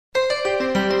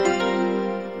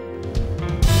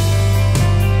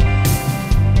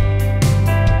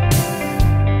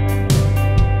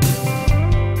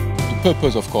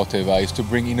purpose of CORTEVA is to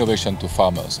bring innovation to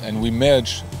farmers, and we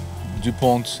merge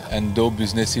DuPont and Dow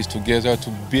businesses together to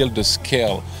build the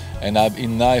scale and have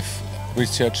enough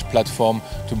research platform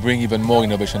to bring even more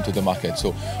innovation to the market.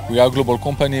 So we are a global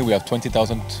company, we have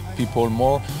 20,000 people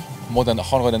more than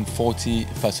 140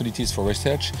 facilities for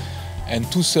research, and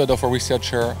 2/3 of our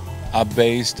researchers are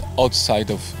based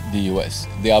outside of the US.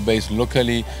 They are based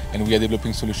locally and we are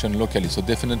developing solutions locally. So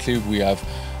definitely we have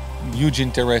huge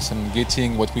interest in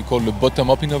getting what we call the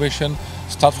bottom-up innovation,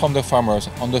 start from the farmers,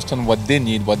 understand what they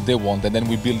need, what they want, and then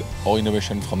we build our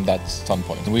innovation from that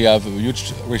standpoint. We have a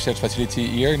huge research facility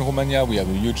here in Romania, we have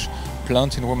a huge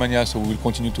plant in Romania, so we will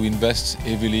continue to invest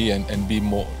heavily and be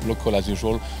more local as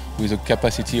usual with the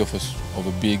capacity of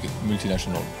a big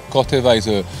multinational. CORTEVA is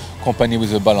a company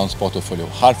with a balanced portfolio.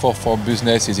 Half of our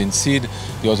business is in seed,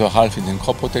 the other half is in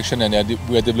crop protection, and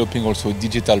we are developing also a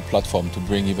digital platform to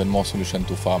bring even more solutions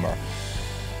to farmers.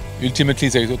 Ultimately,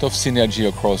 there is a lot of synergy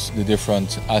across the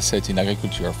different assets in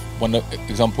agriculture. One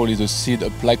example is the seed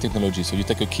applied technology. So you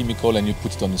take a chemical and you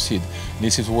put it on the seed.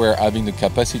 This is where having the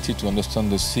capacity to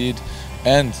understand the seed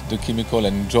and the chemical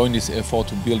and join this effort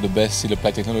to build the best seed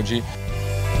applied technology.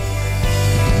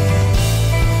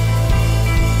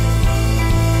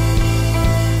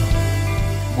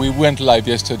 We went live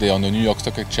yesterday on the New York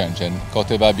Stock Exchange, and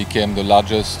CORTEVA became the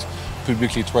largest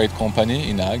publicly traded company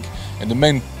in ag. And the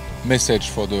main message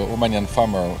for the Romanian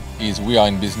farmer is we are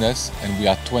in business and we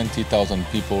are 20,000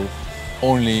 people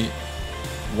only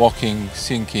working,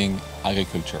 thinking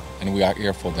agriculture, and we are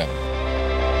here for them.